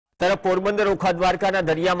तरफ पोरबंदर ओखा द्वारकाना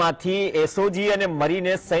दरियामांथी एसओजी અને મરીને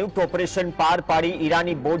સંયુક્ત ઓપરેશન પાર પાડી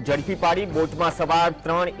ઈરાની બોટ ઝડપી પાડી। બોટમાં સવાર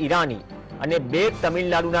 3 ઈરાની અને 2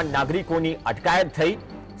 તમિલનાડુના નાગરિકોની અટકાયત થઈ।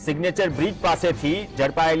 સિગ્નેચર બ્રિજ પાસેથી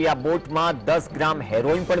ઝડપાયેલી આ બોટમાં 10 ગ્રામ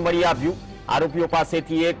હેરોઇન પણ મળી આવ્યું। આરોપીઓ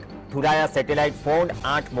પાસેથી એક Thuraya satellite phone,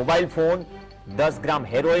 8 mobile phone, 10 ગ્રામ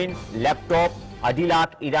heroine, laptop, 2.5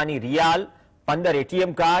 lakh Irani રિયાલ, 15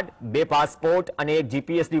 ATM card, 2 passport અને એક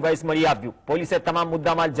જીપીએસ ડિવાઇસ મળી આવ્યું। પોલીસે તમામ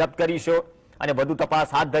મુદ્દામાલ જપ્ત કરી છે અને વધુ તપાસ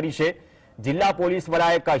હાથ ધરી છે। જિલ્લા પોલીસ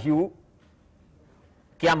વડાએ કહ્યું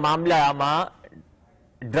કે આ મામલામાં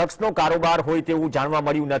ડ્રગ્સનો કારોબાર હોય તેવું જાણવા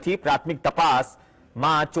મળ્યું નથી। પ્રાથમિક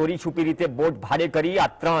તપાસમાં ચોરી છુપી રીતે બોટ ભાડે કરી આ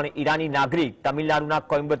 3 ઈરાની નાગરિક તમિલનાડુના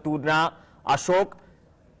કોઇમ્બતુરના અશોક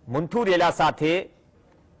મુન્થુરેલા સાથે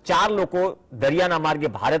 4 લોકો દરિયાના માર્ગે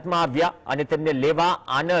ભારતમાં આવ્યા અને તેમને લેવા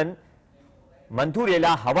આનંદ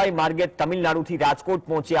મંથુરેલા હવાઈ માર્ગે તમિલનાડુથી રાજકોટ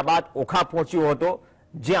પહોંચ્યા બાદ ઓખા પહોંચ્યો હતો,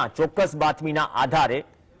 જ્યાં ચોક્કસ બાતમીના આધારે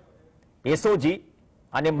એસઓજી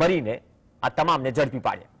અને મરીને આ તમામને ઝડપી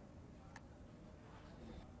પાડ્યા।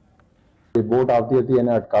 બોટ આવતી હતી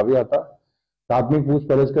એને અટકાવ્યા હતા। પ્રાથમિક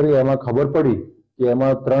પૂછપરછ કરી એમાં ખબર પડી કે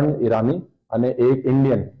એમાં 3 ઈરાની અને એક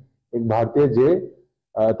ઇન્ડિયન, એક ભારતીય જે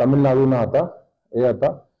તમિલનાડુના હતા એ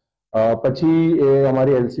હતા। પછી એ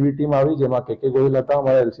અમારી એલસીબી ટીમ આવી, જેમાં કે ગોહિલ હતા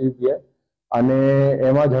અમારા એલસીબી પીઆઈ, અને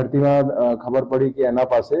એમાં ઝડપીમાં ખબર પડી કે એના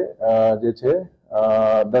પાસે જે છે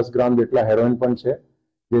 10 ગ્રામ જેટલા હેરોઇન પણ છે,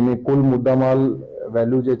 જેની કુલ મુદ્દામાલ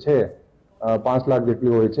વેલ્યુ જે છે 5 લાખ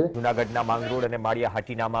જેટલી હોય છે। જૂનાગઢના માંગરોળ અને માળિયા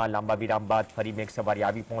હાટીનામાં લાંબા વિરામ બાદ ફરી મેઘસવારી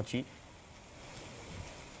આવી પહોંચી।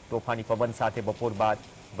 તોફાની પવન સાથે બપોર બાદ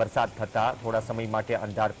વરસાદ થતા થોડા સમય માટે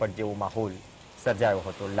અંધારપટ જેવો માહોલ સર્જાયો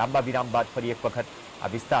હતો। લાંબા વિરામ બાદ ફરી એક વખત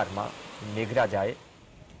આ વિસ્તારમાં મેઘરાજાએ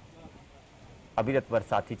અવિરત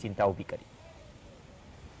વરસાદથી ચિંતા ઊભી કરી।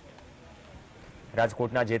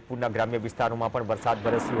 રાજકોટના જેતપુરના ગ્રામ્ય વિસ્તારોમાં પણ વરસાદ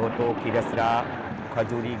વરસ્યો હતો। ખીરસરા,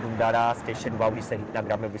 ખજૂરી, ગુંદારા, સ્ટેશન વાવડી સહિતના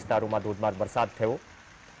ગ્રામ્ય વિસ્તારોમાં ધોધમાર વરસાદ થયો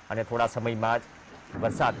અને થોડા સમયમાં જ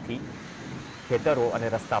વરસાદથી ખેતરો અને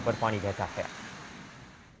રસ્તા પર પાણી વહેતા થયા।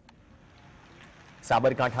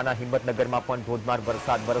 સાબરકાંઠાના હિંમતનગરમાં પણ ધોધમાર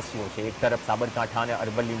વરસાદ વરસ્યો છે। એક તરફ સાબરકાંઠા અને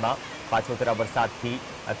અરવલ્લીમાં પાછોતરા વરસાદથી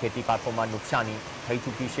ખેતી પાકોમાં નુકસાની થઈ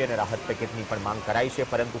ચૂકી છે અને રાહત પેકેજની પણ માંગ કરાઈ છે,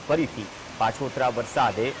 પરંતુ ફરીથી પાછોતરા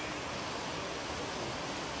વરસાદે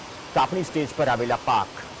કાપણી સ્ટેજ પર આવેલા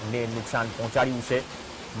પાકને નુકસાન પહોંચાડ્યું છે।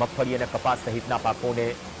 મગફળી અને કપાસ સહિતના પાકોને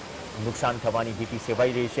નુકસાન થવાની ભીતિ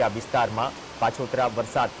સેવાઈ રહી છે। આ વિસ્તારમાં પાછોતરા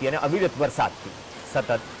વરસાદથી અને અવિરત વરસાદથી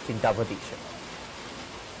સતત ચિંતા વધી છે।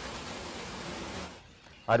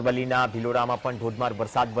 અરવલ્લીના ભિલોડામાં પણ ધોધમાર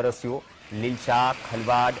વરસાદ વરસ્યો। લીલછા,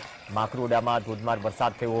 ખલવાડ, માકરોડામાં ધોધમાર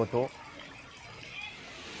વરસાદ થયો હતો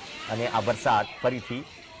અને આ વરસાદ ફરીથી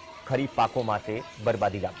ખરીફ પાકો માટે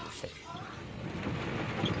બરબાદી લાવ્યું છે।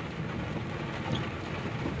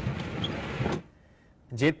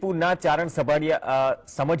 જેતપુરના ચારણ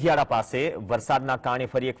સમઢિયાળા પાસે વરસાદના કારણે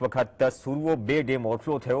ફરી એક વખત સુરવો 2 ડેમ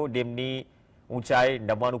ઓવરફ્લો થયો। ડેમની ઊંચાઈ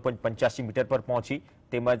 99.85 મીટર પર પહોંચી,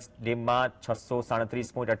 તેમજ ડેમમાં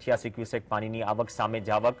 637.88 ક્યુસેક પાણીની આવક સામે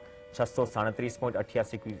જાવક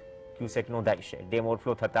 637.88 ક્યુસેક નોંધાઈ છે। ડેમ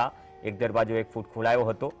ઓવરફ્લો થતા એક દરવાજો 1 ફૂટ ખોલાયો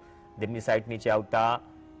હતો। ડેમની સાઇટ નીચે આવતા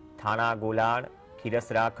થાણા, ગોલાણ,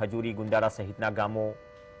 ખીરસરા, ખજૂરી, ગુંદારા સહિતના ગામો,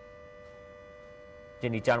 જે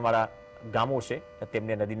નીચાણવાળા ગામો છે,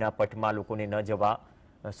 તેમને નદીના પટમાં લોકોને ન જવા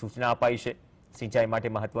સૂચના અપાઈ છે। સિંચાઈ માટે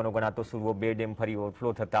મહત્વનો ગણાતો સુરવો 2 ડેમ ફરી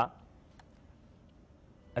ઓવરફ્લો થતા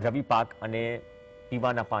રવિ પાક અને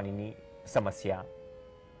પીવાના પાણીની સમસ્યાનું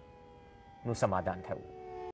સમાધાન થયું।